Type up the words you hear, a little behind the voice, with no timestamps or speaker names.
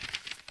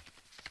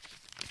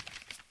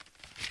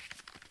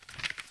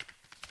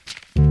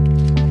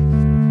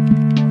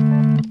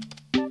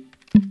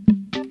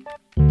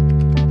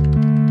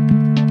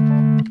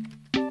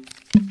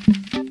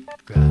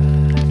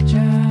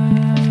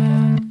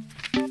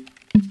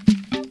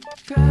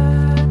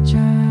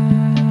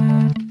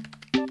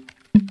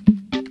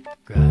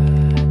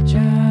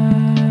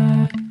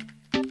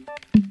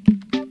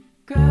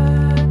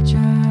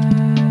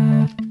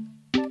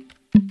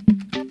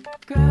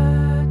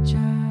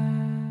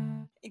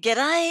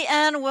G'day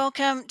and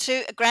welcome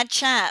to Grad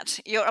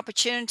Chat, your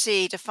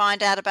opportunity to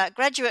find out about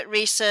graduate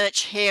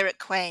research here at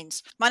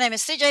Queen's. My name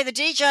is CJ the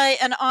DJ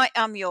and I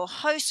am your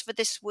host for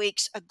this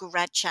week's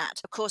Grad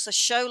Chat. Of course, a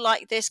show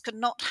like this could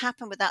not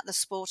happen without the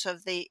support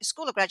of the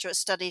School of Graduate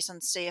Studies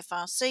and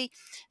CFRC,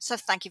 so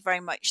thank you very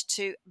much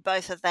to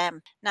both of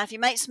them. Now, if your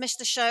mates missed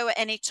the show at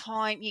any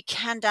time, you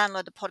can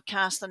download the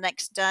podcast the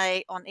next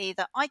day on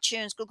either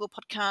iTunes, Google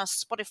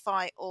Podcasts,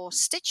 Spotify or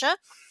Stitcher.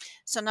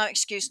 So no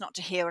excuse not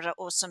to hear what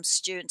awesome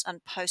students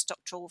and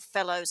postdoctoral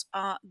fellows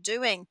are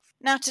doing.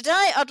 Now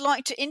today I'd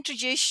like to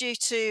introduce you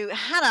to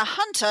Hannah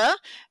Hunter,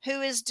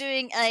 who is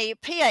doing a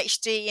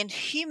PhD in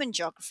human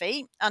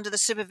geography under the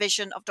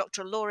supervision of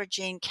Dr. Laura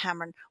Jean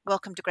Cameron.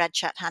 Welcome to Grad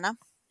Chat, Hannah.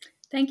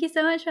 Thank you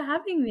so much for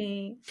having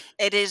me.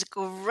 It is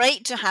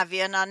great to have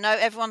you, and I know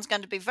everyone's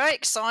going to be very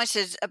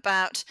excited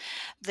about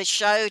the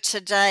show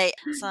today.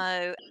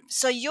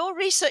 So your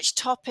research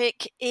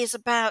topic is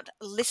about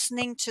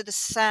listening to the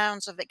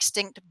sounds of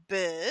extinct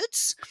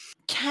birds.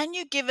 Can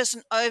you give us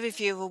an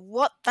overview of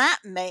what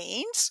that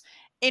means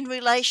in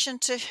relation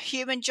to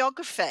human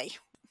geography?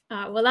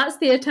 Well, that's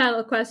the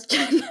eternal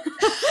question.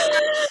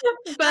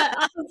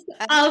 But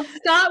I'll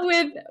start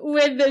with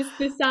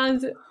the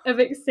sounds of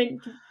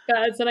extinct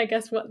birds and I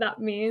guess what that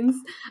means.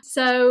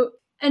 So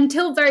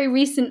until very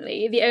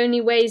recently, the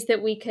only ways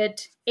that we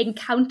could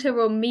encounter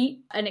or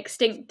meet an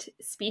extinct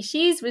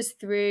species was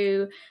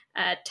through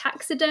a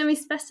taxidermy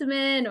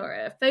specimen or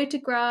a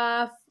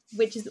photograph,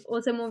 which is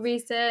also more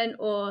recent,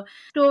 or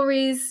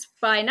stories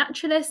by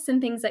naturalists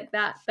and things like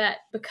that. But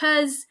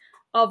because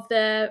of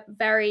the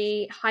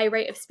very high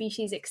rate of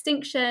species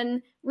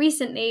extinction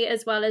recently,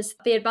 as well as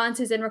the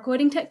advances in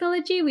recording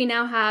technology, we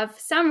now have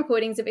sound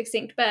recordings of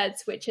extinct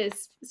birds, which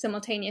is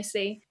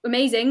simultaneously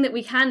amazing that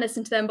we can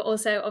listen to them, but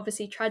also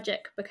obviously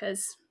tragic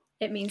because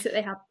it means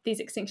that these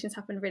extinctions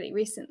happened really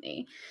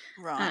recently.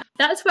 Right.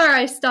 That's where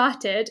I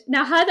started.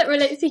 Now, how that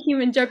relates to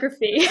human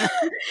geography.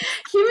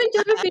 Human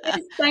geography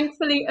is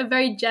thankfully a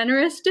very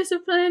generous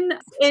discipline.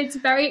 It's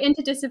very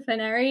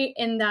interdisciplinary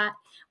in that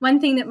one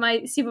thing that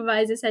my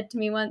supervisor said to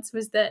me once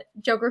was that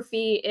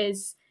geography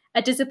is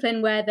a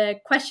discipline where the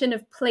question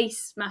of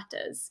place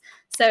matters.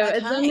 So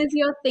as long as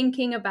you're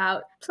thinking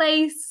about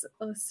place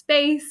or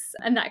space,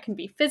 and that can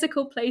be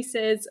physical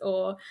places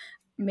or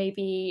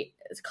maybe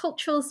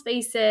cultural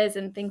spaces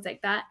and things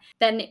like that,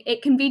 then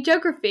it can be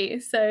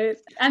geography.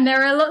 And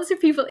there are lots of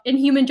people in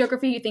human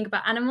geography who think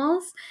about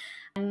animals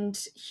and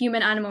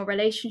human-animal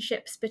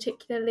relationships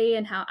particularly,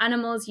 and how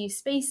animals use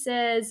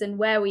spaces and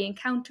where we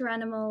encounter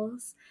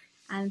animals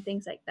and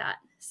things like that.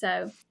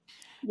 So,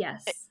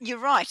 yes. You're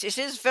right. It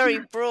is very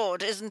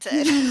broad, isn't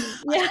it?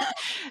 Yeah.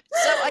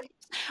 So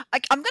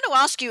I'm going to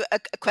ask you a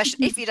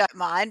question, if you don't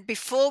mind,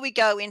 before we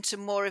go into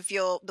more of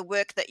the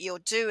work that you're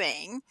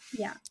doing.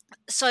 Yeah.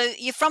 So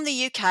you're from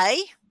the UK?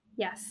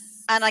 Yes.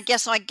 And I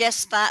guessed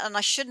that, and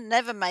I should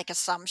never make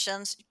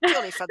assumptions,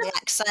 purely from the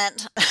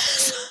accent.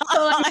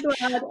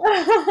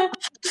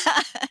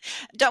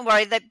 Don't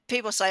worry,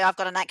 people say I've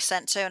got an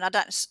accent too, and I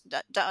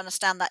don't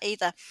understand that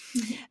either.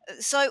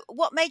 So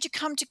what made you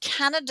come to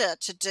Canada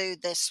to do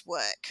this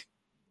work?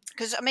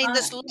 Because, I mean,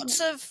 there's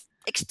lots of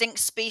extinct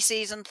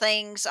species and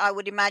things I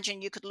would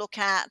imagine you could look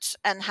at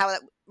and how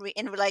that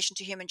in relation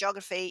to human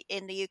geography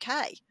in the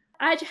UK.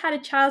 I had a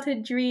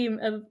childhood dream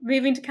of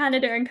moving to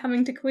Canada and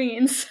coming to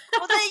Queen's.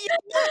 Well, there you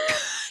go.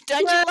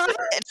 Don't you love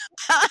it?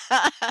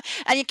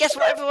 And you guess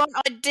what, everyone?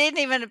 I didn't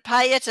even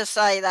pay you to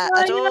say that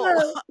at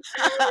all.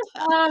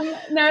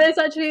 No,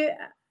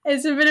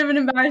 it's a bit of an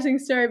embarrassing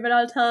story, but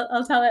I'll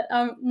tell it.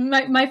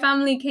 My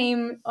family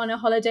came on a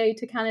holiday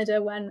to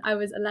Canada when I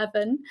was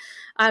 11,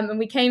 and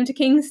we came to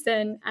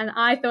Kingston, and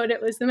I thought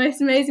it was the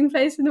most amazing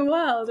place in the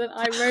world, and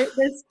I wrote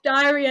this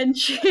diary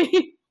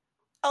entry.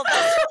 Oh,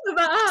 that's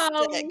about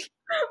how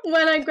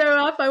when I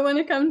grow up I want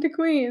to come to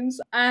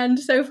Queen's. And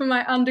so for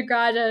my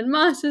undergrad and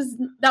masters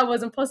that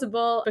wasn't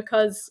possible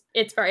because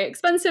it's very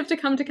expensive to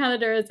come to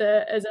Canada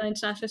as an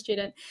international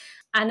student.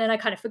 And then I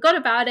kind of forgot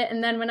about it.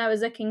 And then when I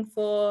was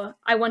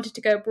I wanted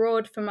to go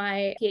abroad for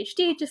my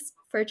PhD, just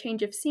for a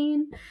change of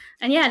scene.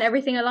 And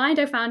everything aligned.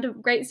 I found a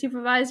great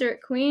supervisor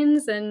at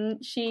Queen's,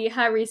 and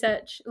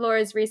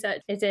Laura's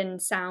research is in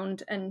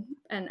sound and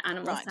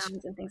animal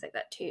sounds and things like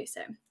that too.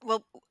 So,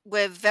 well,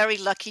 we're very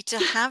lucky to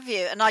have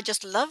you, and I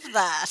just love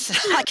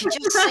that. I can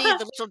just see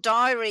the little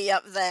diary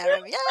up there.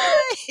 Yay!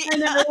 I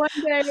know.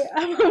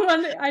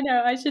 One day, I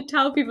know. I should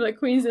tell people at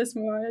Queen's this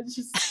more.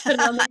 Just put it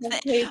on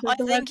the page of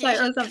the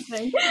website or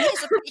something.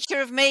 Here's a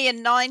picture of me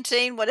in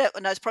 19. Whatever.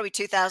 No, it's probably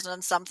 2000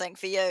 and something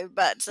for you,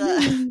 but.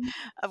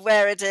 Of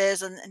where it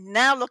is, and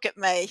now look at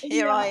me.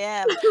 Here I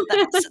am.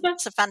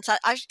 That's a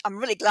fantastic. I'm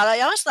really glad I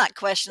asked that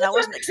question. I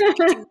wasn't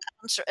expecting the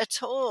answer at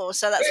all.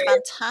 So that's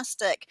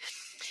fantastic.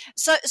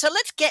 So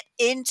let's get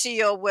into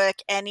your work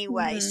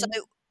anyway. So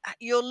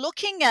you're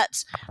looking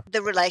at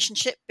the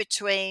relationship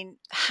between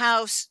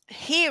how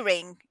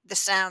hearing the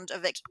sound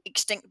of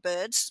extinct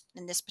birds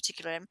in this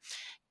particular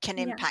can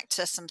impact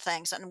us some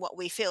things and what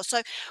we feel.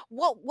 So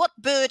what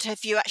bird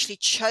have you actually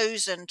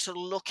chosen to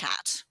look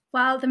at?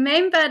 Well, the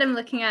main bird I'm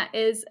looking at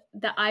is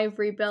the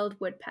ivory-billed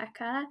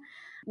woodpecker,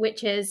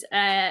 which is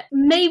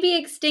maybe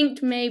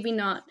extinct, maybe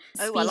not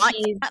Oh, I like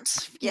species.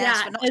 that. Yes,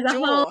 Yeah, we're not there's a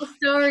sure. whole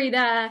story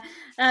there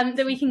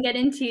that we can get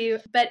into.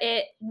 But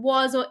it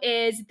was or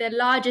is the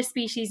largest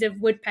species of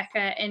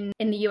woodpecker in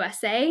the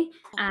USA,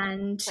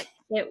 and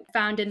it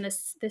found in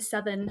the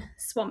southern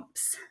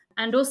swamps.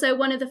 And also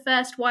one of the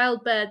first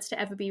wild birds to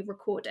ever be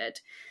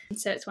recorded.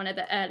 So it's one of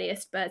the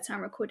earliest bird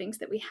sound recordings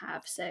that we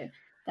have. So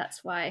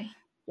that's why,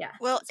 yeah,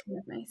 Well, it's one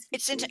of my it's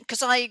species. interesting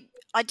because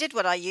I did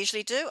what I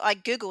usually do. I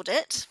Googled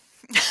it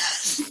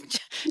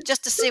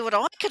just to see what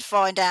I could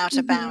find out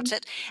about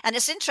it. And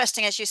it's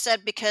interesting, as you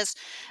said, because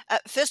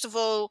first of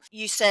all,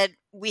 you said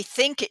we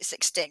think it's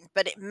extinct,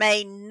 but it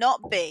may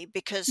not be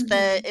because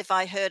if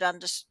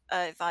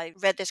I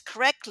read this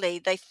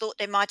correctly, they thought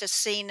they might have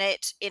seen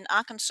it in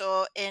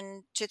Arkansas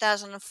in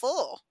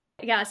 2004.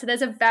 Yeah, so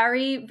there's a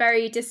very,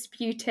 very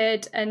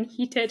disputed and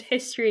heated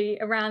history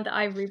around the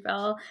ivory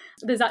bill.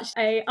 There's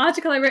actually an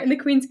article I wrote in the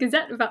Queen's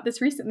Gazette about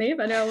this recently, if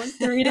anyone wants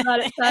to read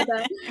about it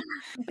further.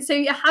 So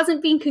it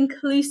hasn't been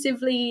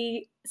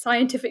conclusively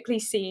scientifically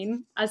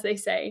seen, as they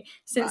say,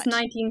 since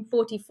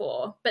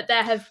 1944. But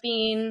there have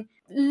been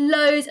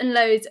loads and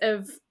loads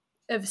of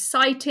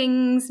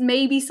sightings,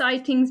 maybe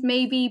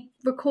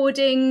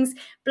recordings,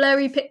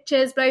 blurry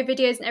pictures, blurry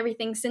videos, and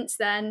everything since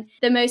then.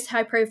 The most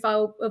high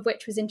profile of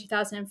which was in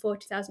 2004,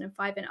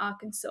 2005 in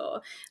Arkansas.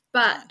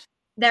 But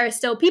there are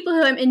still people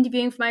who I'm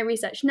interviewing for my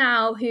research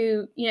now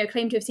who,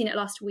 claim to have seen it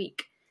last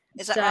week.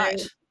 Is that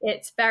right?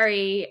 It's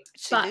very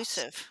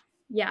elusive.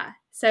 Yeah.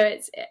 So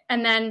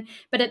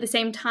but at the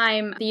same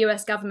time, the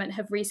US government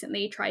have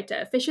recently tried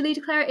to officially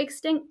declare it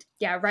extinct.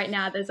 Yeah, right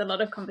now there's a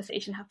lot of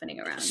conversation happening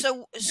around.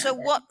 So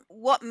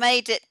what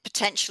made it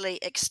potentially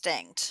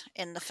extinct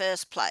in the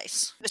first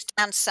place? It was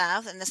down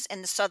south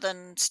in the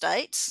southern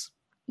states.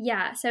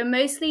 Yeah, so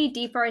mostly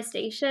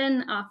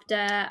deforestation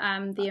after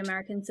the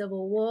American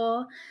Civil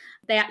War.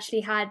 They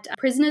actually had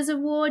prisoners of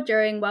war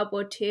during World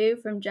War II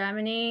from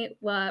Germany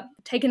were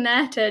taken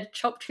there to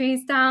chop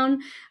trees down.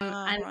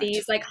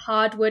 These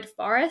hardwood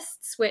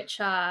forests, which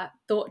are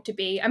thought to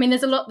be,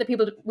 there's a lot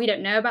that we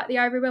don't know about the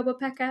ivory-billed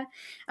woodpecker,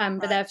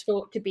 but they're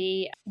thought to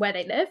be where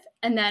they live.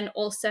 And then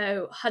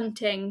also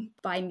hunting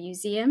by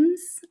museums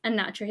and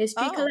natural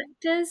history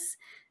collectors.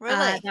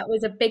 Really? That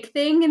was a big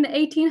thing in the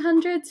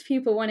 1800s,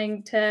 people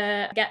wanting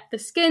to get the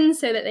skins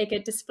so that they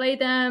could display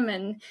them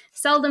and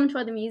sell them to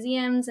other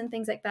museums and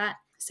things like that.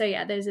 So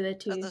yeah, those are the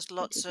two. There's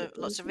lots of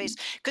reasons.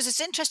 Because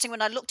it's interesting,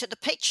 when I looked at the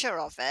picture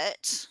of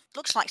it,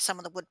 looks like some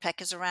of the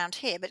woodpeckers around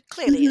here, but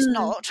clearly it's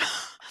not.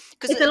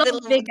 Because it's a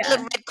lot bigger.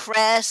 Little red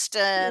crest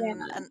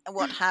and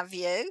what have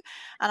you.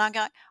 And I'm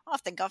going, I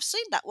think I've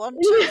seen that one too.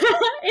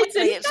 It's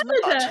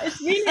Canada.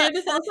 It's been here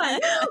this whole time.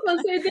 Well,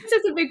 so this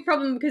is a big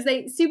problem because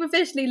they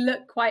superficially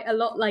look quite a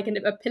lot like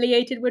a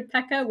pileated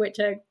woodpecker, which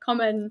are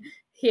common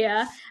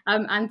here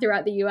and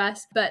throughout the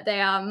US, but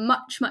they are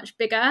much, much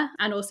bigger,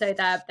 and also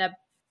their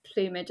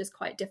plumage is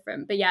quite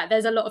different. But yeah,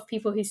 there's a lot of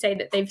people who say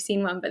that they've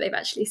seen one, but they've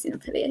actually seen a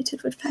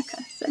pileated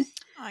woodpecker. So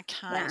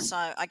so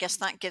I guess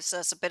that gives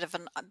us a bit of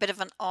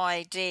an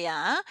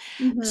idea.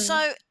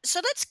 So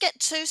let's get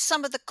to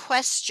some of the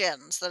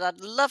questions that I'd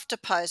love to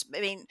pose.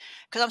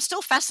 Because I'm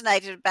still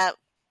fascinated about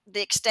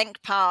the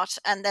extinct part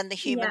and then the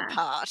human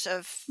part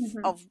of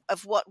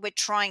what we're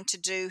trying to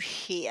do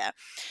here.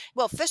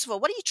 Well, first of all,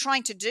 what are you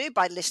trying to do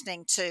by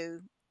listening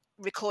to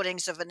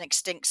recordings of an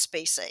extinct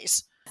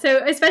species?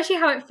 So especially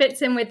how it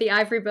fits in with the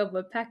ivory-billed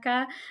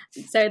woodpecker.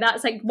 So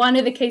that's one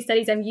of the case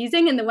studies I'm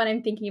using and the one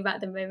I'm thinking about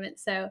at the moment.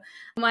 So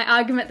my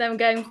argument that I'm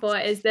going for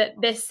is that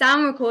this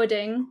sound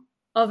recording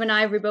of an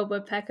ivory-billed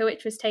woodpecker,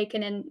 which was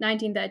taken in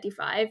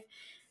 1935,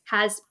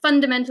 has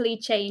fundamentally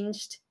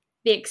changed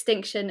the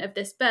extinction of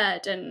this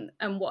bird and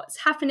what's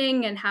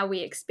happening and how we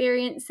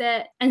experience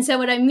it. And so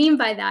what I mean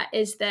by that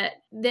is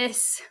that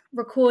this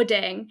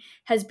recording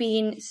has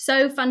been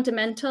so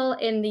fundamental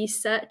in these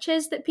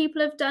searches that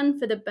people have done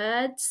for the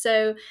birds.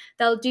 So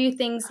they'll do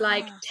things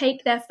like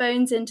take their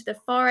phones into the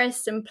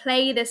forest and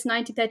play this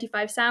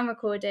 1935 sound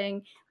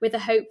recording with the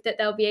hope that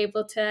they'll be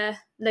able to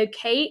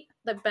locate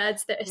the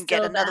birds that are still there.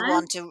 Get another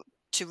one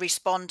to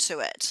respond to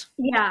it.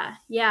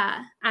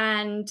 Yeah.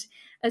 And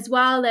as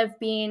well, there've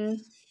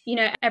been,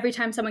 every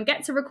time someone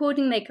gets a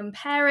recording, they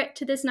compare it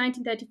to this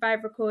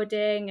 1935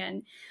 recording.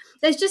 And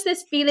there's just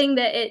this feeling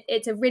that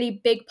it's a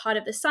really big part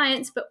of the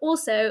science, but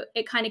also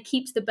it kind of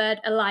keeps the bird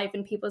alive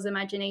in people's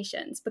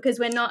imaginations, because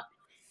we're not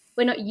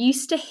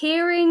used to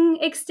hearing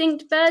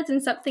extinct birds,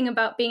 and something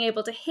about being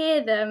able to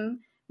hear them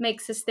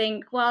makes us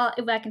think, well,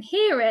 if I can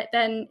hear it,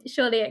 then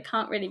surely it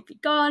can't really be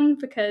gone,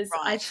 because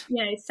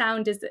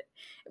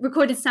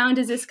recorded sound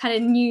is this kind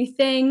of new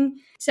thing.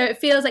 So it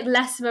feels like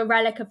less of a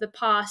relic of the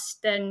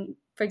past than,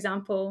 for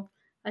example,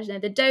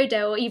 the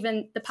dodo or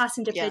even the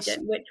passenger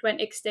pigeon, which went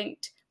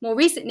extinct more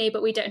recently,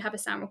 but we don't have a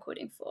sound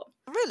recording for.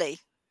 Really?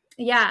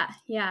 Yeah.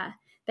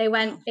 They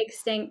went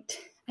extinct,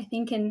 I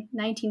think in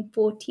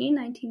 1914,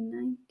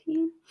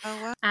 1919. Oh,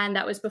 wow. And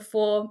that was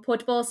before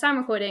portable sound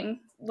recording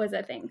was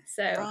a thing.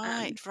 So,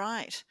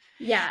 Right.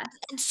 yeah.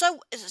 And so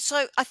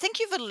I think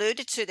you've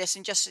alluded to this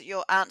in just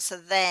your answer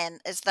then,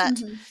 is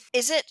that,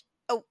 is it,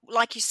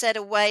 like you said,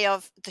 a way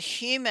of the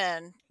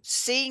human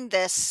seeing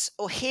this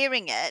or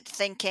hearing it,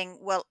 thinking,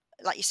 well,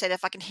 like you said,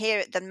 if I can hear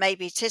it, then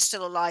maybe it is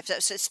still alive. So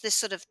it's this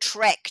sort of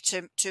trek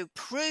to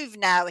prove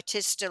now it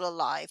is still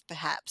alive,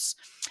 perhaps,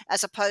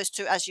 as opposed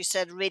to, as you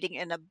said, reading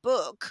in a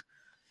book.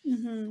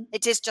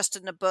 It is just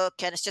in a book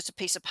and it's just a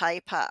piece of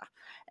paper.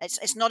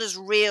 It's not as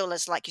real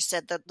as, like you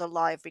said, the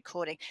live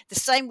recording. The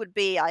same would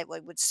be, I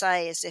would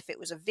say, as if it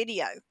was a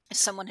video, if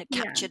someone had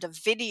captured a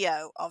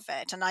video of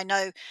it. And I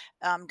know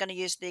I'm going to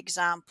use the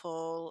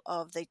example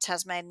of the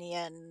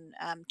Tasmanian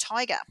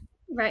tiger.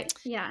 Right,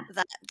 yeah.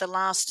 That the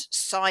last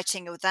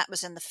sighting of that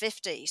was in the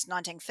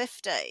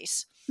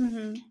 1950s.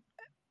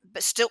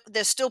 But still,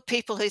 there's still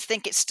people who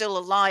think it's still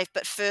alive,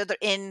 but further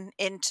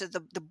into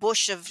the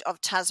bush of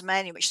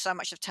Tasmania, which so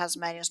much of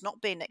Tasmania has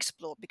not been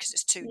explored because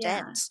it's too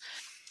dense.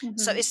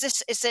 So is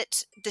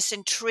it this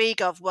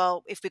intrigue of,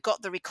 well, if we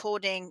got the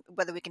recording,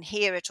 whether we can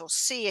hear it or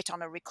see it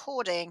on a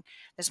recording,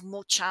 there's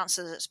more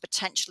chances that it's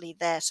potentially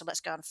there, so let's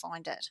go and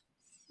find it.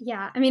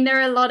 Yeah, I mean, there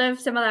are a lot of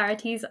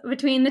similarities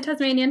between the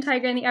Tasmanian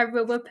tiger and the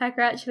Arbour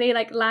woodpecker, actually,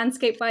 like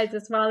landscape-wise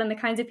as well, and the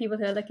kinds of people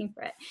who are looking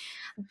for it.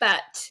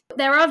 But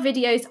there are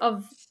videos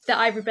of the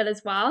ivory bill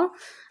as well.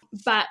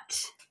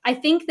 But I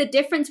think the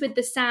difference with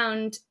the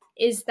sound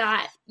is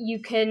that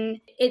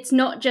it's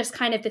not just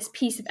kind of this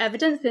piece of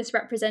evidence, this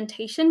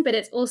representation, but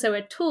it's also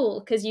a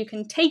tool, because you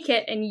can take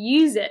it and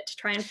use it to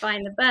try and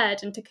find the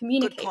bird and to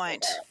communicate. Good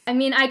point. With it. I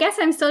mean, I guess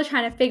I'm still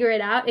trying to figure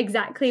it out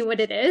exactly what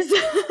it is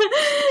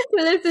to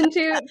listen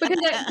to,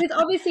 because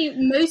obviously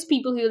most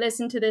people who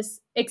listen to this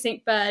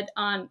extinct bird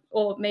aren't,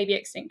 or maybe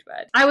extinct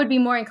bird. I would be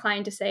more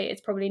inclined to say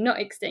it's probably not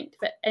extinct,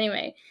 but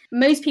anyway,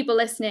 most people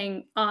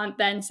listening aren't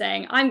then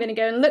saying, I'm going to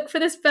go and look for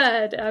this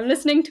bird. I'm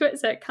listening to it,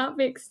 so it can't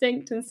be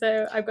extinct, and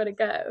so I've got to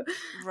go.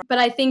 Right. But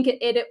I think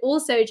it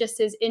also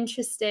just is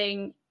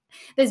interesting.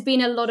 There's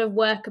been a lot of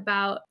work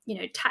about,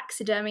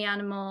 taxidermy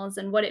animals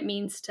and what it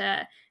means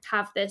to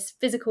have this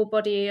physical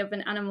body of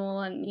an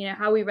animal and,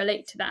 how we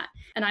relate to that.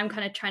 And I'm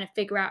kind of trying to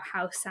figure out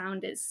how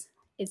sound is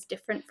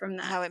different from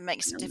that. How it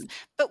makes it different.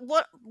 But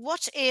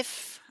what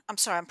if, I'm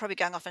sorry, I'm probably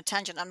going off on a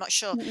tangent, I'm not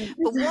sure.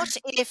 But what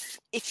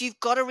if you've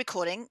got a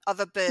recording of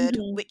a bird,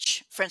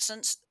 which, for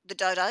instance, the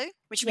dodo,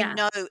 which we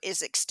know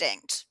is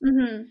extinct.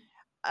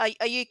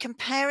 Are you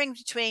comparing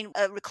between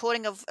a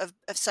recording of,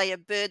 say, a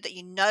bird that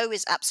you know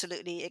is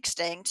absolutely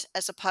extinct,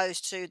 as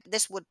opposed to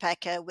this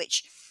woodpecker,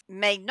 which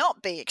may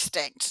not be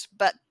extinct,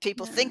 but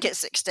people think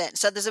it's extinct?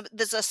 So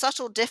there's a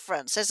subtle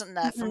difference, isn't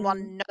there, from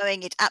one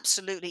knowing it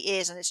absolutely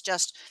is, and it's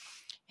just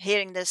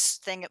hearing this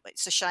thing,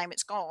 it's a shame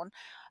it's gone,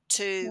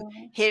 to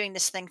hearing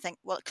this thing, think,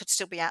 well, it could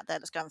still be out there,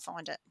 let's go and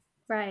find it.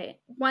 Right.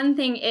 One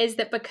thing is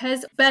that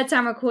because bird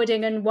sound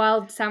recording and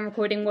wild sound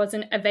recording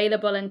wasn't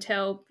available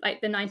until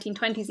like the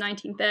 1920s,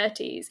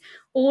 1930s,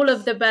 all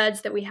of the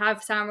birds that we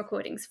have sound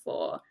recordings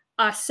for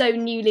are so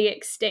newly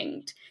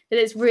extinct that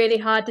it's really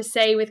hard to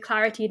say with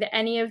clarity that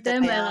any of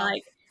them are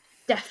like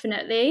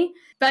definitely.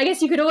 But I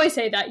guess you could always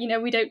say that,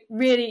 we don't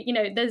really,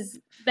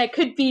 there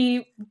could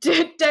be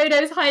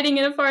dodos hiding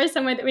in a forest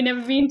somewhere that we've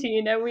never been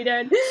to,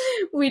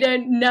 we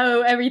don't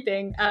know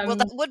everything. Well,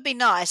 that would be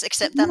nice,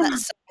 except then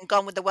that's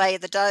gone with the way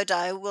of the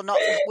dodo will not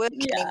work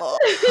anymore.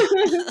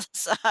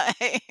 So.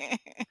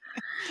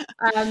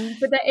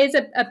 But there is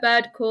a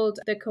bird called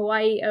the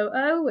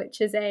Kauai-o-o,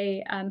 which is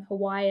a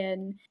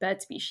Hawaiian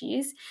bird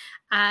species,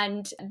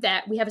 and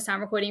that we have a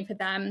sound recording for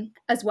them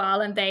as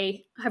well, and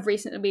they have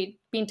recently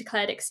been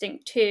declared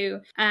extinct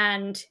too.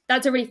 And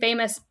that's a really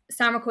famous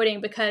sound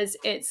recording because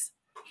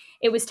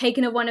it was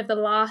taken of one of the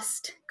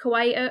last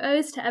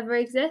Kauai-o-os to ever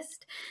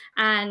exist,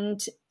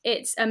 and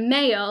it's a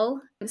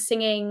male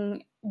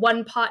singing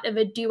one part of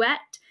a duet,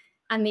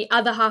 and the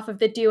other half of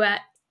the duet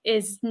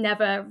is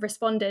never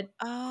responded.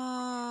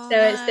 Oh, so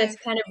it's this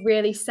kind of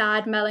really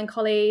sad,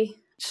 melancholy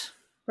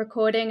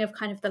recording of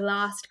kind of the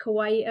last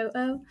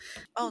Kauai-o-o.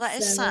 Oh, that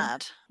is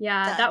sad.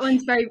 Yeah, that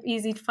one's very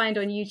easy to find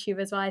on YouTube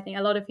as well. I think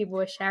a lot of people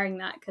were sharing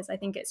that because I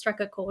think it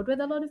struck a chord with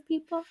a lot of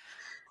people.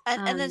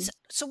 And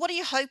so what are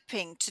you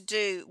hoping to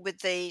do with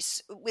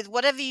these, with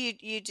whatever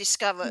you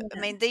discover? I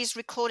mean, these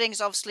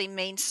recordings obviously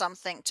mean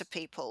something to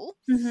people.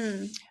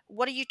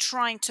 What are you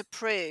trying to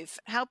prove?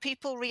 How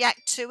people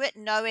react to it,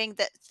 knowing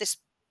that this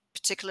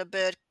particular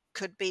bird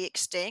could be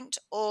extinct?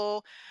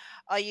 Or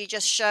are you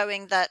just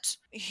showing that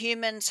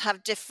humans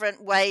have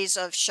different ways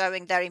of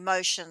showing their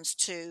emotions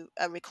to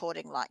a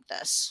recording like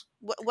this?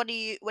 What are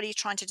you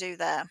trying to do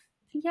there?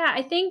 Yeah,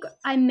 I think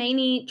I'm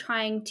mainly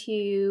trying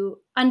to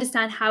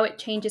understand how it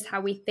changes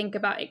how we think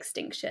about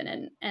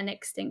extinction and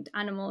extinct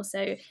animals.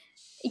 So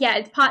yeah,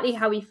 it's partly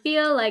how we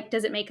feel. Like,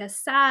 does it make us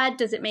sad?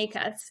 Does it make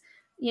us,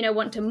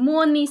 want to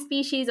mourn these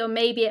species? Or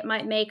maybe it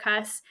might make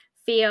us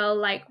feel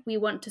like we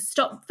want to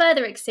stop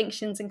further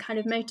extinctions and kind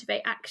of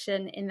motivate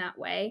action in that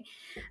way.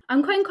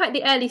 I'm quite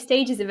the early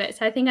stages of it,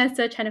 so I think I'm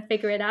still trying to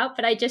figure it out,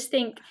 but I just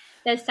think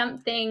there's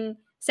something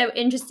so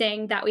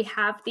interesting that we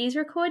have these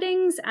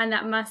recordings, and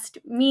that must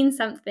mean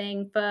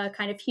something for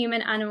kind of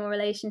human animal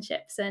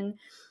relationships and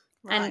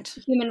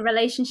human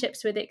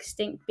relationships with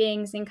extinct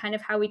beings, and kind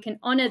of how we can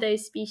honor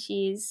those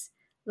species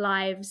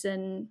lives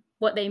and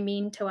what they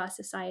mean to our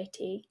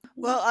society.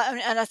 Well,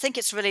 and I think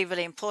it's really,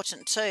 really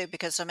important too,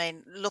 because I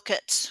mean, look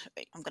at,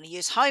 I'm going to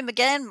use home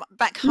again,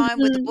 back home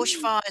with the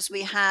bushfires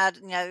we had,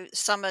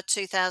 summer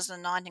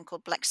 2019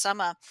 called Black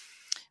Summer,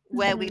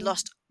 where we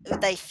lost,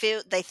 they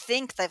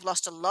think they've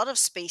lost a lot of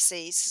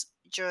species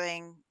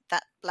during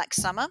that Black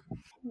Summer,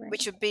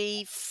 which would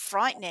be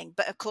frightening.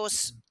 But of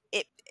course,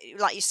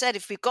 like you said,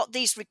 if we've got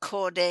these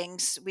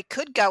recordings, we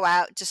could go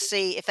out to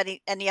see if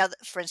any other,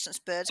 for instance,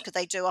 birds, because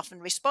they do often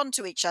respond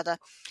to each other.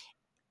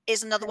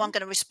 Is another one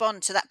going to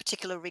respond to that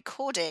particular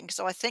recording?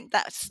 So I think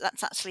that's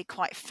actually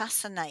quite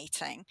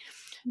fascinating,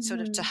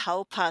 sort of to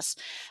help us.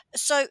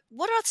 So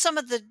what are some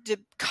of the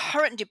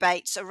current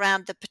debates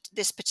around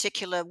this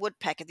particular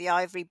woodpecker, the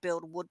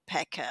ivory-billed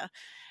woodpecker?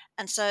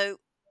 And so,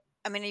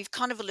 I mean, you've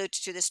kind of alluded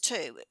to this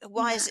too.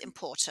 Why is it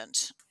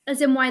important?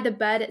 As in why the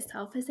bird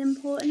itself is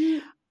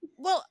important?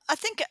 Well, I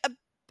think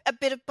a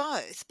bit of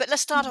both, but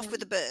let's start off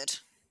with the bird.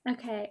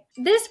 Okay.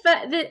 This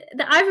bird,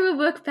 the ivory-billed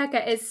woodpecker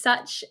is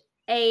such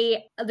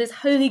this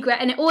holy grail,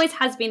 and it always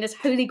has been this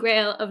holy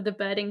grail of the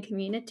birding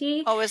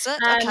community. Oh, is it?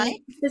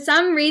 Okay. For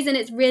some reason,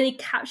 it's really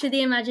captured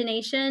the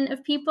imagination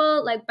of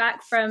people, like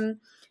back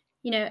from,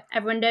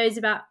 everyone knows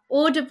about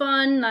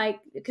Audubon,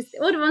 because the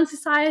Audubon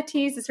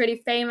Society is this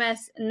really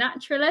famous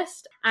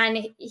naturalist,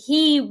 and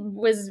he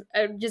was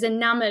just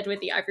enamored with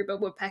the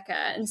ivory-billed woodpecker,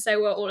 and so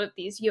were all of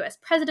these US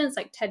presidents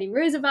like Teddy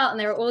Roosevelt, and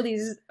there were all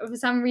these, for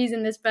some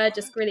reason, this bird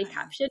just really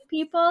captured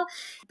people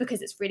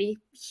because it's really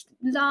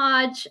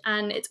large,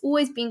 and it's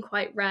always been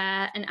quite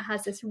rare, and it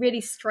has this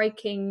really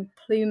striking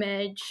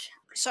plumage.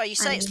 So you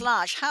say it's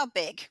large. How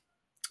big?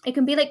 It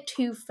can be like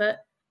 2 foot.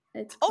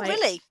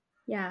 Really?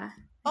 Yeah.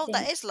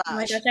 That is large. Oh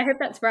my gosh, I hope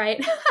that's right.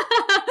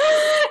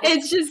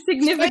 It's just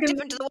significant. It's very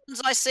different to the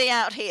ones I see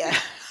out here.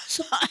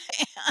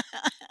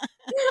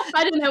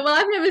 I don't know. Well,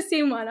 I've never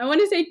seen one. I want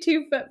to say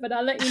 2 foot, but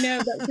I'll let you know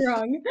if that's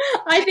wrong.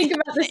 I think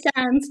about the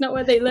sounds, not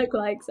what they look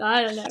like, so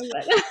I don't know.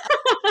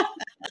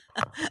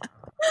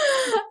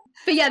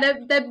 But yeah,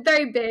 they're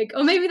very big.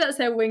 Or maybe that's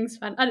their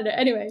wingspan. I don't know.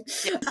 Anyway.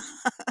 Yeah.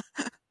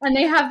 And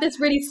they have this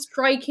really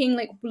striking,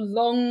 like,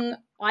 long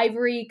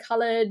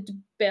ivory-coloured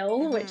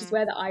bill, which is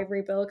where the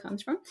ivory bill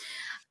comes from.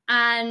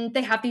 And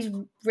they have these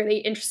really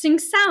interesting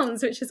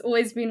sounds, which has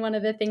always been one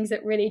of the things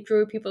that really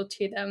drew people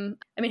to them.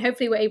 I mean,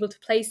 hopefully we're able to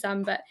play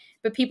some, but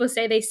people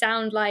say they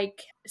sound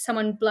like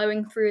someone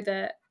blowing through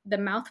the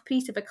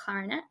mouthpiece of a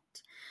clarinet,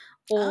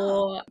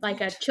 or like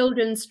a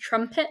children's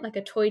trumpet, like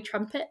a toy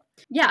trumpet.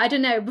 Yeah, I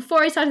don't know.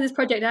 Before I started this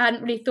project, I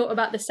hadn't really thought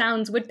about the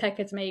sounds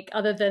woodpeckers make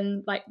other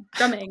than like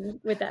drumming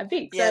with their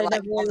beaks. Yeah,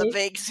 like on the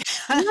beaks.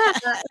 Yeah,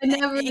 I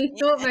never really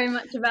thought very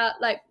much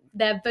about like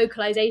their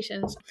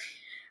vocalizations.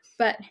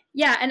 But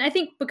yeah, and I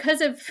think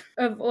because of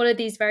all of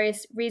these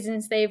various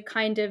reasons, they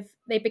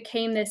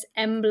became this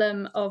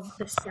emblem of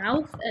the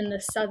South and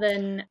the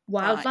Southern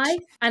wildlife. Right.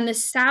 And the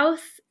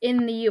South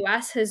in the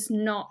US has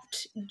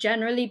not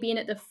generally been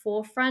at the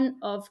forefront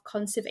of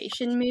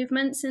conservation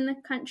movements in the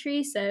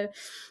country. So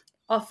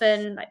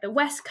often like the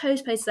West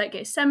Coast, places like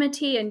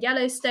Yosemite and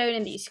Yellowstone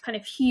and these kind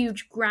of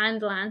huge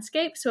grand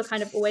landscapes were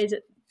kind of always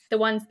the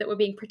ones that were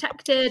being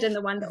protected and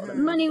the one that all the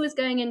money was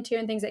going into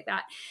and things like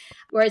that.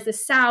 Whereas the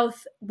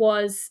South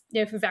was,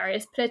 for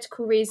various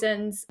political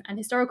reasons and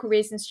historical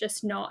reasons,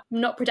 just not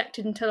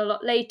protected until a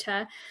lot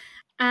later.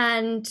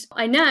 And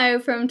I know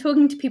from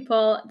talking to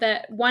people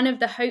that one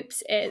of the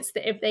hopes is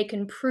that if they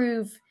can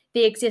prove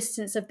the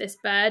existence of this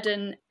bird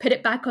and put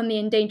it back on the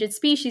endangered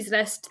species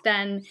list,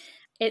 then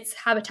its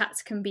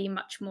habitats can be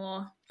much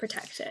more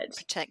protected,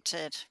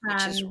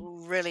 which is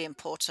really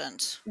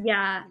important.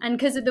 Yeah, and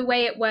because of the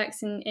way it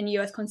works in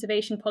US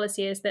conservation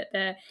policy is that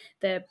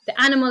the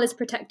animal is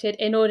protected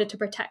in order to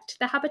protect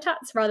the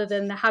habitats rather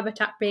than the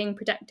habitat being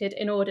protected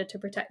in order to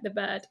protect the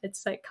bird.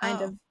 It's like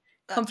kind of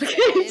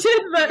complicated,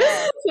 but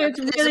so it's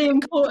really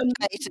important.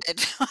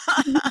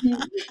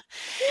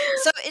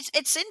 So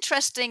it's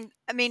interesting.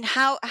 I mean,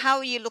 how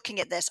are you looking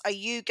at this? Are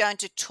you going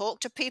to talk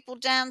to people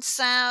down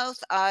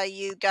south? Are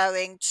you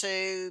going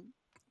to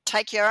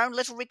take your own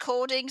little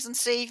recordings and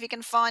see if you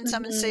can find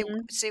some and see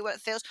what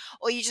it feels,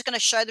 or are you just going to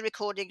show the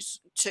recordings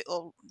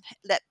or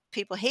let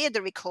people hear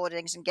the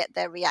recordings and get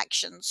their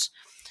reactions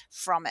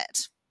from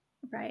it?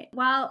 Right.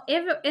 Well,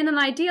 if in an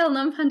ideal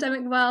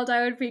non-pandemic world,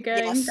 I would be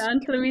going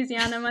down to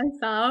Louisiana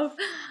myself.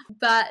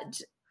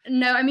 But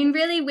no, I mean,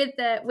 really with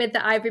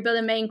the ivory bill,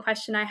 the main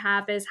question I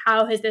have is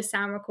how has this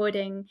sound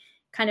recording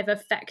kind of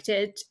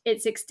affected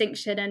its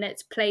extinction and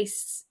its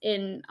place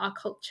in our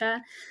culture?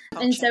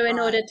 And so in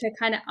order to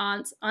kind of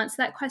answer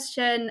that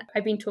question,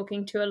 I've been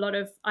talking to a lot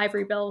of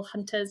ivory bill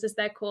hunters, as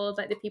they're called,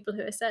 like the people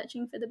who are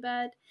searching for the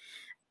bird.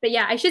 But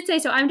yeah, I should say,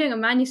 so I'm doing a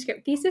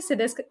manuscript thesis. So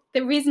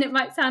the reason it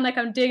might sound like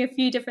I'm doing a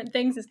few different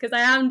things is because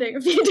I am doing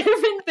a few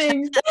different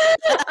things.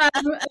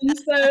 And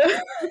so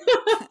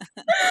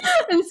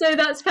and so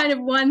that's kind of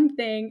one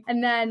thing.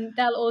 And then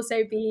there'll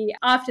also be,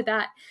 after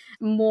that,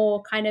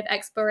 more kind of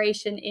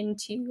exploration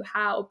into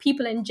how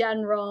people in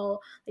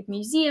general, like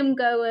museum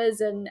goers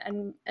and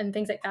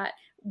things like that,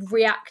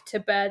 react to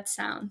bird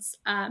sounds,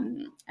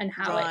 and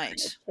how it kind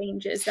of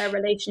changes their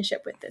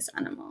relationship with this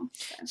animal.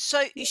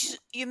 So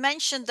you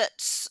mentioned that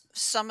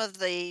some of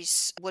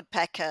these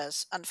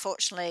woodpeckers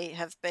unfortunately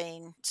have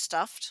been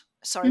stuffed.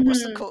 Sorry,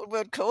 what's the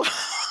word called?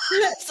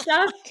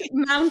 Stuffed,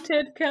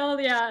 mounted,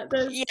 killed, yeah.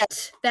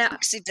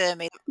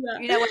 Taxidermy. Yeah.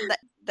 You know, when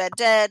they're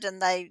dead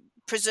and they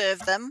preserve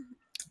them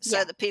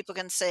so that people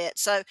can see it.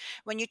 So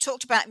when you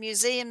talked about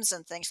museums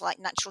and things like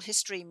natural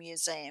history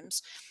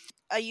museums,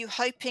 are you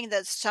hoping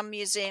that some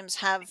museums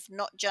have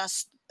not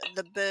just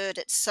the bird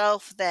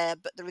itself there,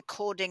 but the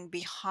recording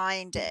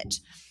behind it,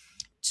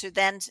 to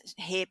then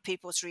hear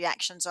people's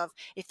reactions of,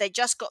 if they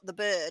just got the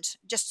bird,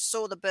 just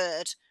saw the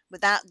bird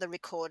without the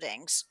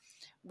recordings,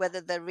 whether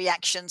the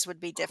reactions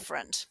would be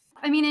different?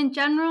 I mean, in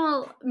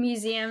general,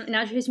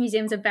 natural history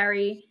museums are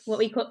very what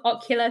we call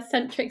ocular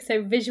centric,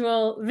 so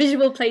visual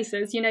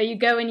places. You know, you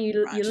go and you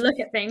look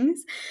at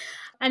things.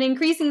 And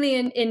increasingly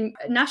in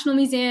national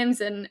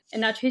museums and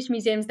in natural history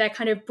museums, they're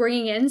kind of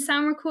bringing in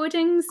sound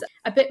recordings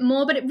a bit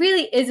more, but it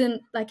really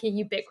isn't like a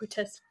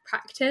ubiquitous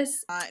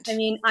practice. Right. I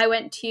mean, I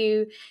went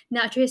to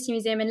Natural History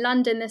Museum in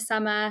London this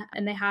summer,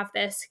 and they have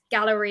this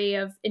gallery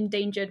of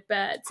endangered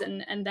birds,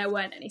 and there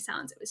weren't any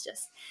sounds. It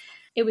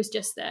was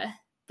just the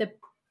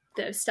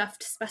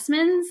stuffed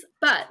specimens,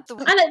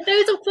 and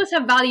those of course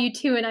have value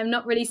too, and I'm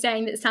not really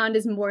saying that sound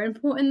is more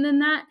important than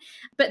that,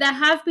 but there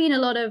have been a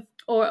lot of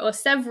or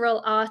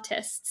several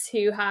artists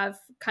who have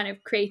kind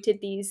of created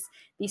these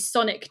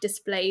sonic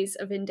displays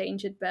of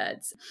endangered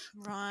birds,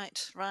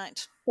 right,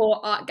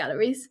 for art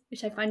galleries,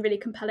 which I find really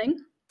compelling.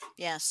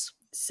 Yes.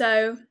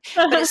 So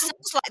but it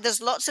sounds like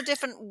there's lots of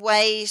different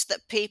ways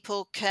that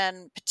people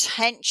can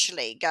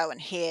potentially go and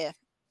hear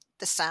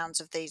the sounds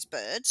of these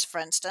birds, for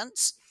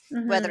instance,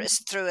 whether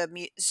it's through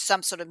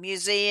some sort of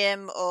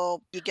museum,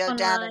 or you go online,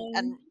 down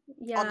and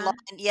online.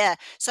 Yeah.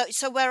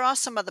 So where are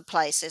some other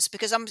places?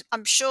 Because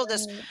I'm sure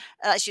there's,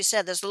 as you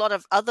said, there's a lot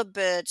of other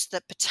birds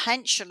that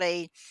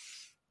potentially,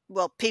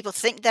 well, people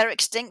think they're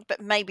extinct, but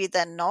maybe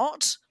they're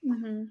not.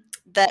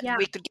 That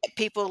we could get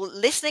people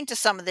listening to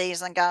some of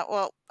these and go,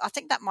 well, I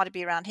think that might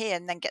be around here,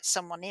 and then get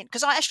someone in.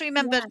 Because I actually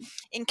remember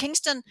in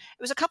Kingston,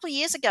 it was a couple of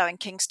years ago in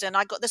Kingston,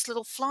 I got this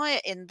little flyer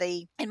in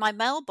my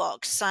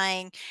mailbox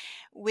saying,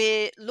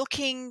 we're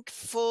looking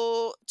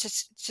to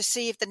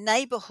see if the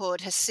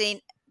neighborhood has seen.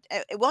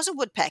 It was a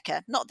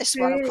woodpecker, not this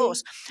one, of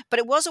course, but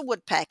it was a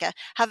woodpecker.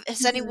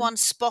 Has anyone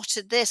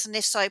spotted this? And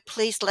if so,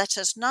 please let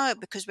us know,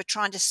 because we're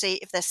trying to see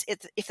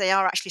if they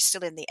are actually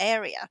still in the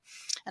area,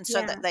 and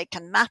so that they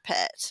can map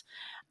it.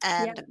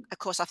 And of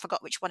course, I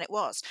forgot which one it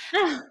was.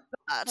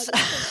 But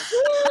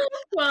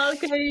well, it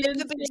could be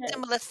a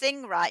similar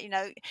thing, right? You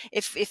know,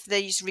 if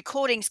these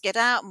recordings get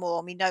out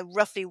more, we know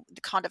roughly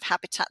the kind of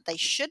habitat they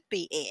should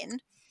be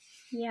in.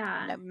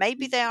 Yeah, you know,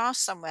 maybe they are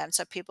somewhere, and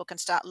so people can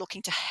start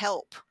looking to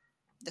help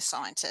the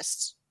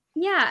scientists.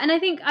 Yeah, and I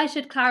think I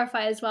should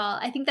clarify as well.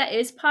 I think that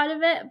is part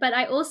of it, but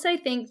I also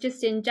think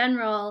just in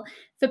general,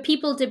 for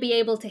people to be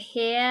able to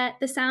hear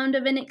the sound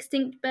of an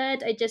extinct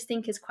bird, I just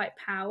think is quite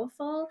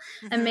powerful,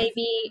 and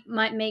maybe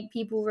might make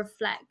people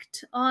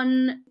reflect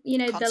on, you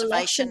know, the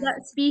loss of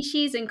that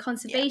species and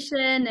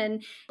conservation.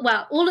 And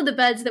well, all of the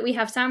birds that we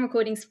have sound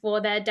recordings for,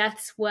 their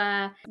deaths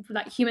were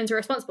like humans were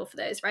responsible for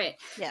those, right?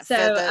 Yeah,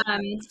 so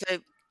for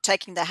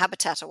taking their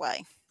habitat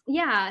away.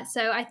 Yeah,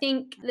 so I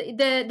think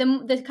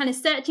the kind of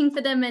searching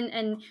for them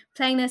and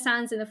playing their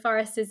sounds in the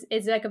forest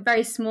is like a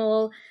very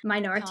small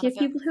minority of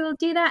people who will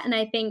do that, and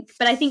I think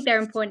they're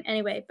important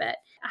anyway. But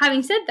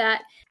having said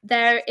that,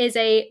 there is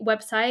a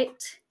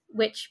website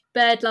which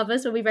bird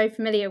lovers will be very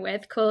familiar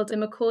with, called the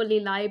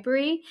Macaulay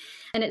Library,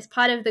 and it's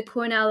part of the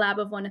Cornell Lab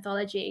of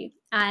Ornithology.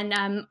 And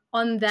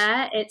on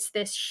there, it's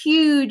this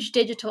huge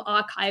digital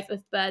archive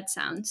of bird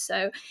sounds.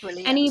 So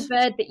any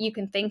bird that you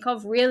can think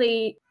of,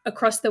 really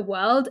across the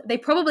world, they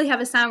probably have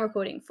a sound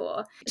recording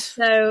for.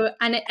 So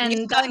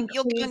you're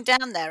going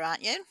down there,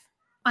 aren't you?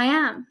 I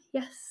am.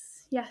 Yes.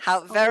 Yes.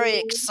 How very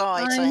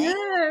exciting. I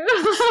know.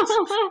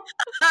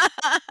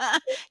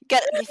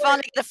 You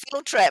finally get a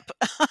field trip.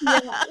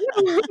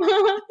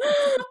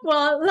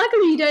 Well,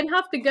 luckily you don't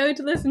have to go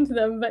to listen to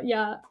them, but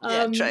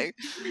true.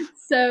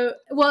 So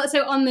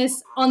on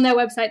their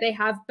website they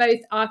have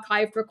both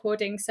archived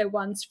recordings, so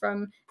ones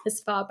from as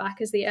far back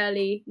as the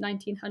early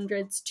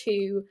 1900s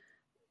to,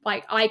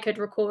 like, I could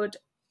record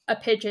a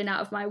pigeon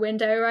out of my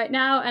window right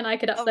now, and I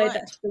could upload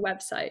that to the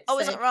website.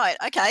 Is that right?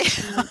 Okay.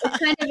 It's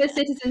kind of a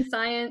citizen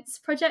science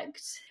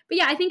project. But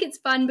yeah, I think it's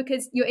fun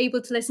because you're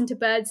able to listen to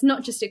birds,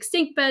 not just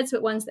extinct birds,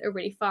 but ones that are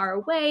really far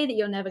away that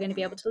you're never going to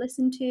be able to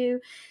listen to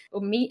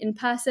or meet in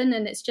person.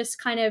 And it's just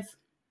kind of,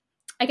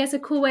 I guess, a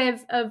cool way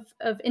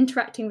of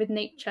interacting with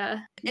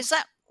nature. Is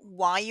that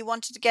why you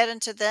wanted to get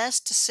into this,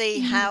 to see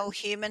how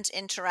humans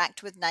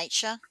interact with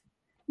nature?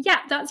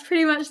 Yeah, that's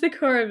pretty much the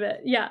core of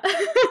it. Yeah.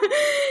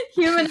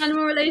 Human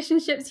animal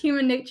relationships,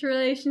 human nature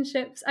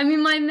relationships. I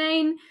mean, my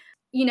main,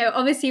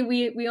 obviously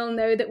we all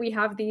know that we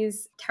have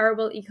these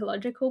terrible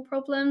ecological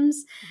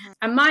problems. Mhm.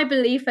 And my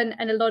belief, and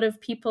a lot of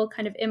people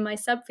kind of in my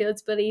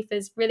subfield's belief,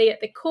 is really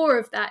at the core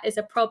of that is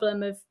a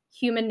problem of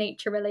human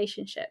nature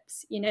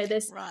relationships.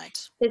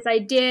 Right. This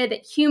idea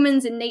that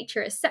humans and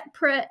nature are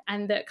separate,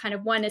 and that kind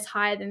of one is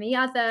higher than the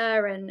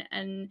other,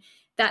 and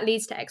that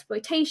leads to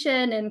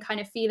exploitation and kind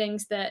of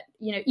feelings that,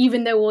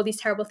 even though all these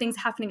terrible things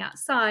are happening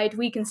outside,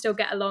 we can still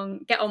get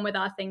on with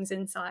our things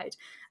inside,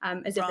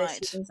 as if those two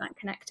Right. things aren't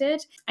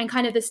connected. And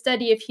kind of the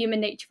study of human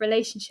nature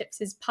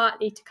relationships is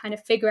partly to kind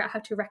of figure out how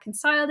to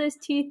reconcile those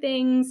two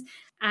things.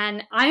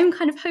 And I'm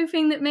kind of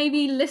hoping that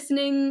maybe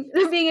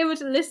being able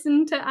to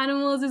listen to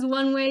animals is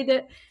one way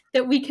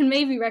that we can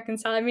maybe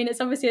reconcile. I mean, it's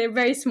obviously a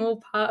very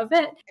small part of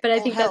it, but I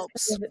All think that's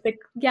helps. kind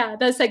of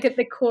that's like at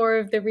the core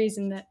of the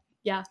reason that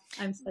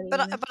I'm studying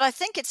this. But I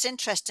think it's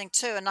interesting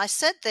too, and I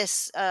said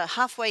this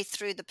halfway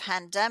through the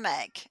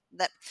pandemic,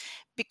 that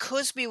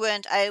because we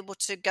weren't able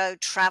to go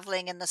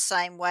traveling in the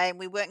same way, and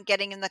we weren't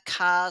getting in the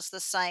cars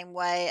the same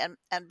way,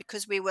 and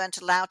because we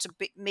weren't allowed to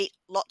meet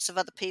lots of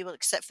other people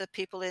except for the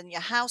people in your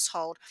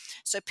household,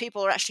 so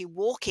people are actually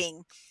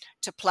walking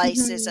to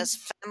places Mhm. as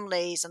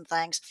families and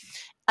things.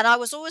 And I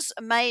was always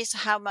amazed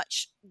how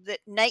much the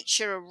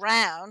nature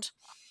around,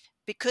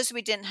 because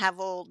we didn't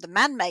have all the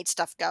man-made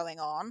stuff going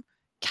on,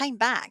 came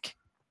back,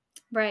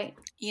 Right.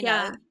 you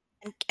know,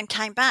 Yeah. and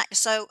came back.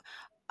 So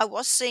I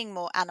was seeing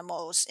more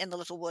animals in the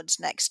little woods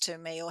next to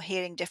me, or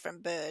hearing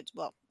different birds.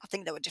 Well, I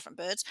think there were different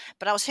birds,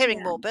 but I was hearing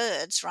Yeah. more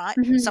birds, right?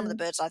 Some of the Mhm.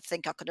 birds I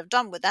think I could have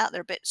done without.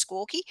 They're a bit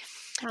squawky,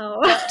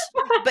 Oh.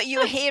 but you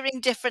were hearing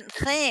different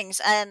things,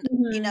 and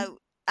Mhm.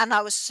 and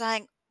I was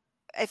saying,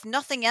 if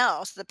nothing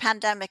else, the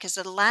pandemic has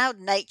allowed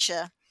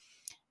nature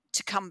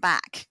to come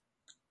back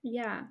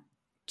Yeah.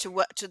 to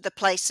work to the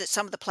places,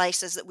 some of the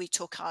places that we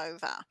took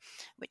over, Right.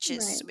 which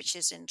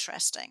is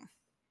interesting.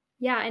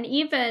 Yeah, and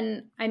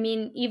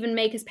even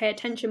make us pay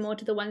attention more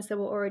to the ones that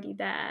were already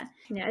there.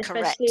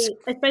 Correct.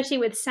 Especially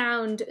with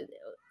sound.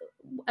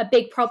 A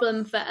big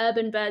problem for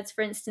urban birds,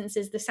 for instance,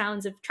 is the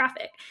sounds of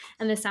traffic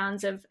and the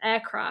sounds of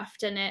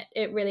aircraft, and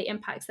it really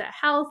impacts their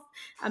health,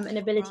 and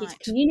ability to Right.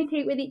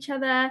 communicate with each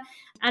other,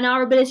 and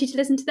our ability to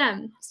listen to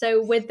them.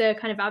 So with the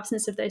kind of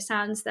absence of those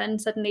sounds, then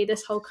suddenly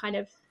this whole kind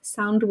of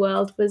sound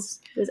world was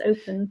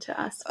open to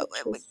us,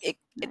 which was It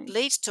nice.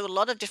 leads to a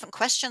lot of different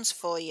questions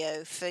for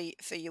you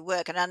for your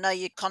work, and I know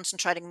you're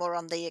concentrating more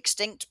on the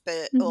extinct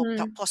bird, or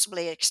Hmm.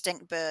 possibly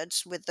extinct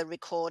birds, with the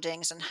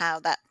recordings and how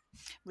that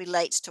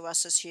relates to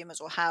us as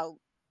humans, or how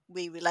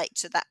we relate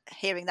to that,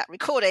 hearing that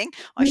recording,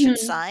 I should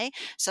Hmm. say.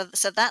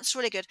 So that's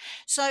really good.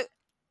 So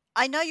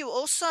I know you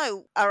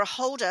also are a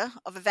holder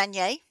of a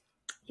Vanier.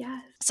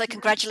 Yes, So yes.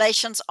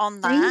 congratulations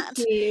on Thank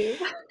that. you.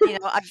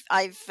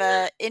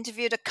 I've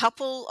interviewed a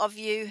couple of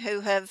you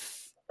who have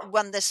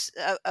won this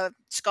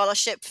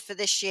scholarship for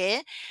this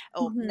year,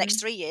 or next Hmm.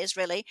 3 years,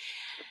 really.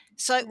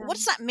 So, Yeah. what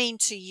does that mean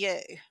to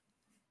you?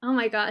 Oh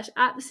my gosh,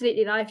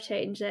 absolutely life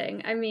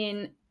changing. I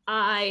mean,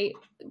 I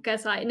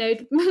guess I know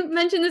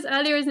mentioned this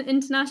earlier as an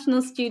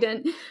international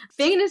student.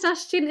 Being an international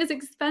student is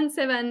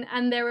expensive,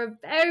 and there are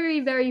very,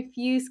 very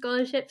few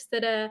scholarships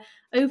that are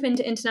open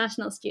to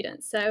international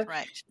students. So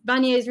Correct.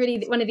 Vanier is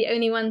really one of the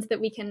only ones that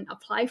we can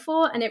apply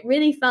for, and it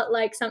really felt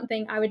like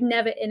something I would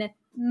never in a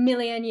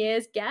million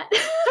years get.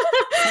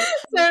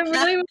 So it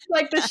really was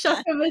like the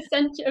shock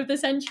of the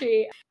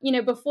century.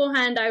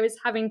 Beforehand I was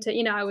having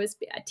to, I was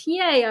a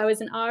TA, I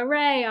was an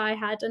RA, I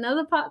had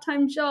another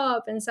part-time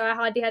job, and so I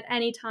hardly had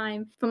any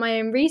time for my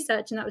own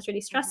research, and that was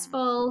really Mhm.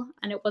 stressful,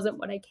 and it wasn't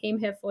what I came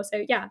here for.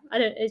 So yeah,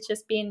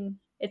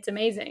 it's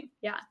amazing.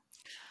 Yeah.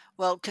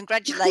 Well,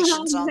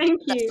 congratulations on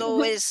Thank that's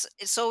you.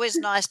 it's always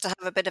nice to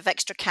have a bit of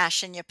extra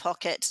cash in your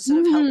pocket to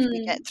sort of help you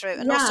Mhm. get through.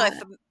 And also, Yeah.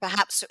 for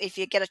perhaps if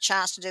you get a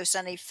chance to do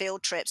any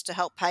field trips, to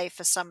help pay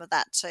for some of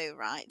that too,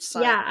 right?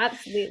 Yeah,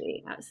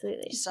 absolutely,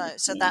 absolutely. So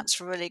Definitely. that's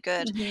really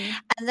good. Hmm.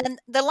 And then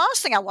the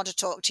last thing I want to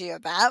talk to you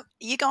about,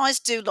 you guys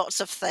do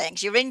lots of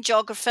things. You're in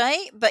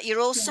geography, but you're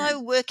Yeah. also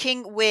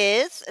working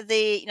with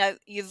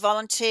you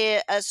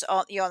volunteer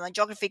you're on the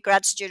Geography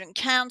Grad Student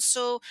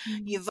Council.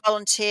 Mhm. You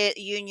volunteer at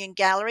Union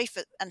Gallery,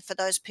 and for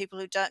those people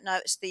who don't know,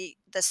 it's the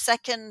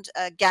second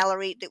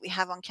gallery that we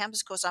have on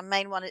campus. Of course, our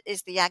main one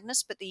is the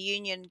Agnes, but the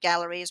Union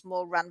Gallery is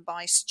more run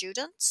by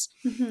students.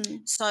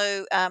 Mhm.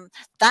 So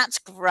that's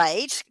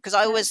great, because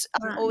That's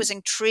I'm fun. always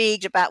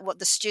intrigued about what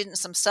the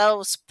students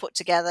themselves put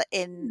together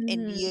in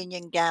Mhm.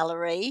 Union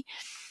Gallery.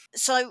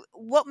 So,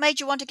 what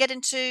made you want to get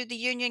into the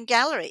Union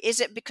Gallery?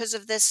 Is it because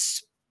of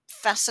this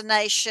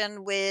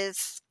fascination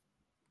with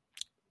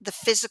the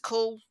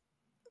physical,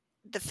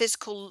 the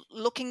physical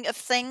looking of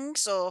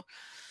things, or?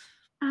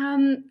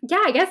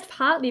 Yeah, I guess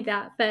partly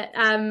that, but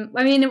I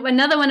mean,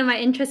 another one of my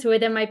interests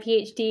within my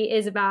PhD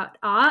is about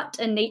art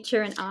and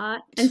nature and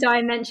art. And so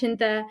I mentioned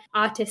the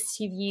artists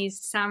who've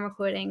used sound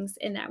recordings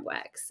in their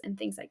works and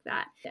things like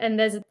that. And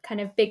there's a kind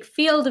of big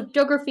field of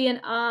geography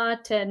and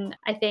art. And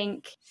I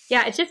think,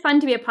 yeah, it's just fun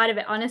to be a part of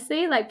it,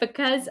 honestly. Like,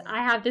 because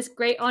I have this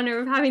great honor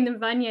of having the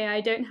Vanier,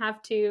 I don't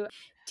have to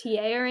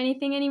TA or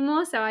anything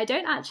anymore, so I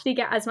don't actually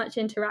get as much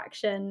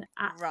interaction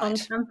on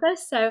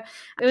campus. So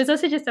it was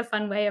also just a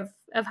fun way of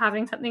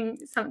having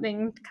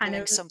something kind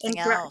of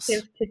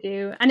interactive to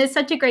do. And it's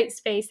such a great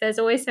space. There's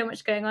always so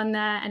much going on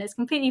there, and it's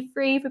completely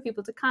free for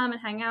people to come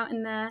and hang out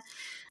in there.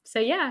 So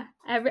yeah,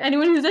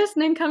 anyone who's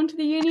listening, come to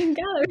the Union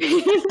Gallery.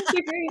 It's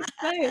a great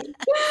space.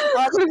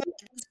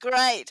 That's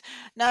great.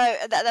 No,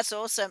 that's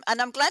awesome. And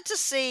I'm glad to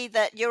see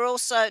that you're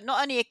also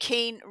not only a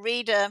keen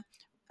reader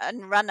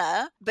and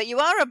runner, but you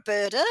are a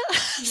birder.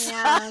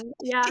 Yeah,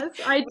 yes,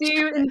 I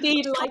do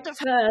indeed like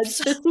birds.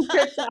 The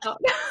secret's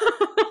out.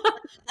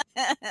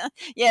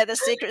 Yeah, the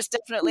secret's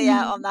definitely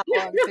out on that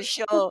one for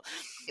sure.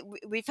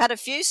 We've had a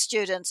few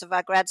students of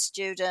our grad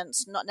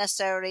students, not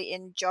necessarily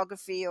in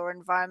geography or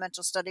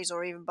environmental studies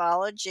or even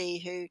biology,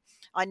 who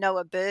I know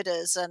are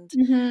birders, and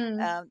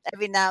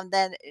every now and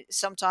then,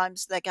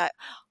 sometimes they go,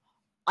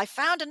 I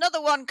found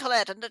another one,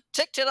 Colette, and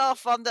ticked it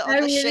off on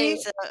the sheet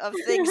of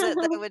things that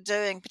they were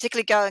doing,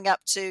 particularly going up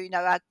to,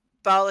 our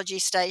biology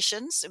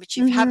stations, which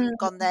if you haven't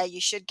gone there, you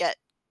should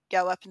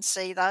go up and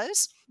see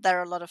those.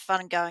 They're a lot of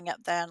fun going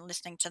up there and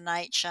listening to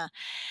nature.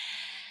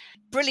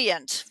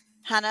 Brilliant.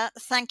 Hannah,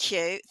 thank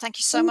you. Thank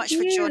you so much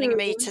for joining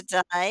me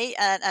today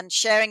and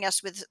sharing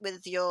us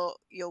with your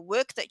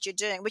work that you're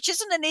doing, which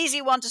isn't an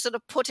easy one to sort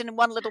of put in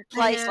one little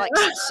place. Like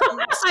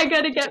I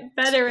got to get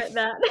better at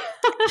that.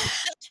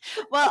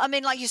 Well, I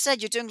mean, like you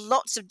said, you're doing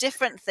lots of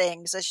different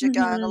things as you're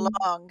going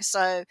along.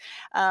 So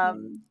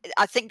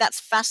I think that's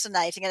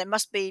fascinating, and it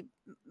must be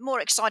more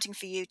exciting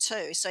for you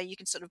too. So you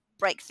can sort of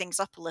break things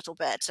up a little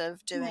bit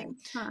of doing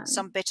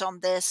some bit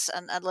on this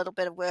and a little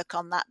bit of work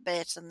on that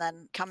bit, and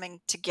then coming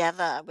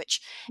together,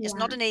 which is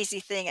not an easy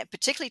thing,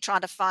 particularly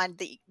trying to find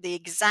the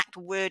exact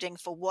wording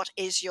for what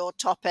is your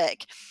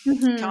topic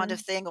kind of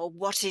thing, or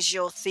what is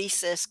your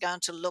thesis going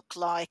to look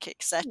like,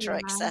 etc.,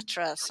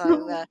 etc.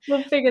 So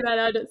we'll figure that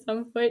out at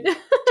some point.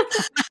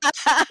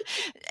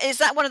 Is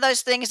that one of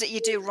those things that you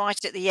do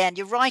right at the end?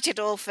 You write it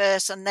all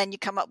first and then you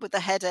come up with the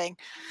heading.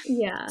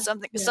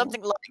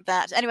 Something like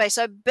that. Anyway,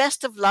 so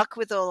best of luck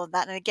with all of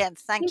that. And again,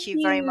 thank you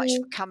very much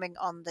for coming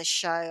on the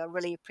show. I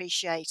really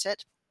appreciate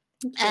it.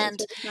 And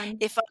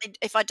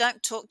if I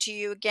don't talk to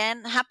you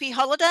again, happy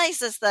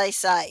holidays, as they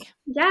say.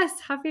 Yes,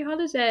 happy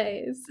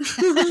holidays.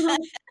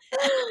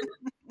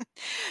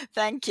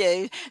 Thank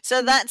you.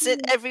 So that's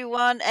it,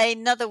 everyone.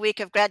 Another week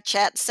of Grad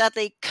Chat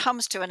sadly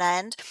comes to an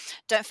end.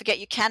 Don't forget,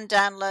 you can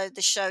download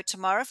the show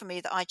tomorrow from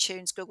either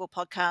iTunes, Google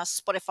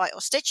Podcasts, Spotify,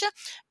 or Stitcher.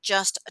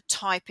 Just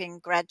type in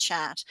Grad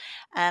Chat.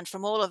 And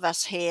from all of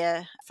us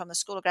here from the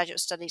School of Graduate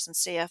Studies and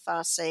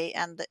CFRC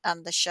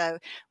and the show,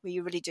 we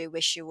really do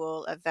wish you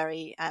all a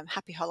very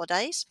happy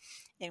holidays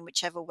in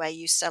whichever way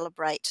you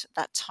celebrate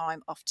that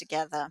time off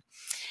together.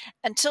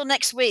 Until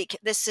next week,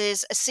 this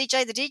is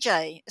CJ the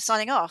DJ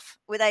signing off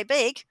with a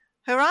big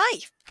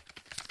hooray.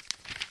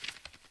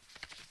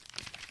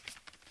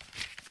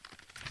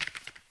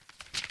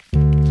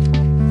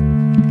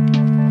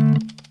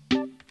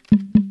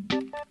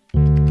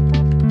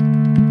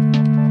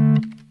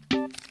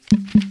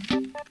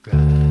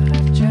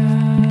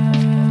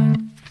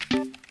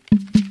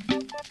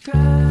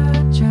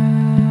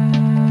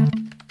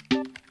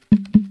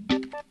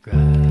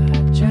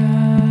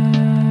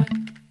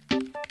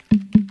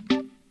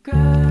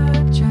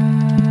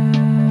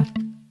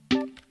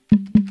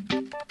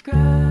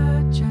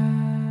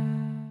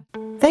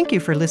 Thank you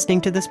for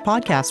listening to this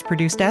podcast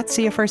produced at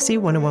CFRC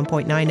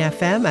 101.9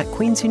 FM at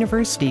Queen's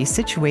University,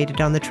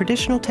 situated on the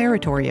traditional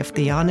territory of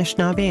the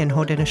Anishinaabe and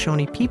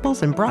Haudenosaunee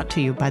peoples, and brought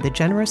to you by the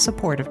generous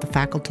support of the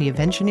Faculty of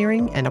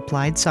Engineering and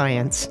Applied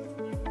Science.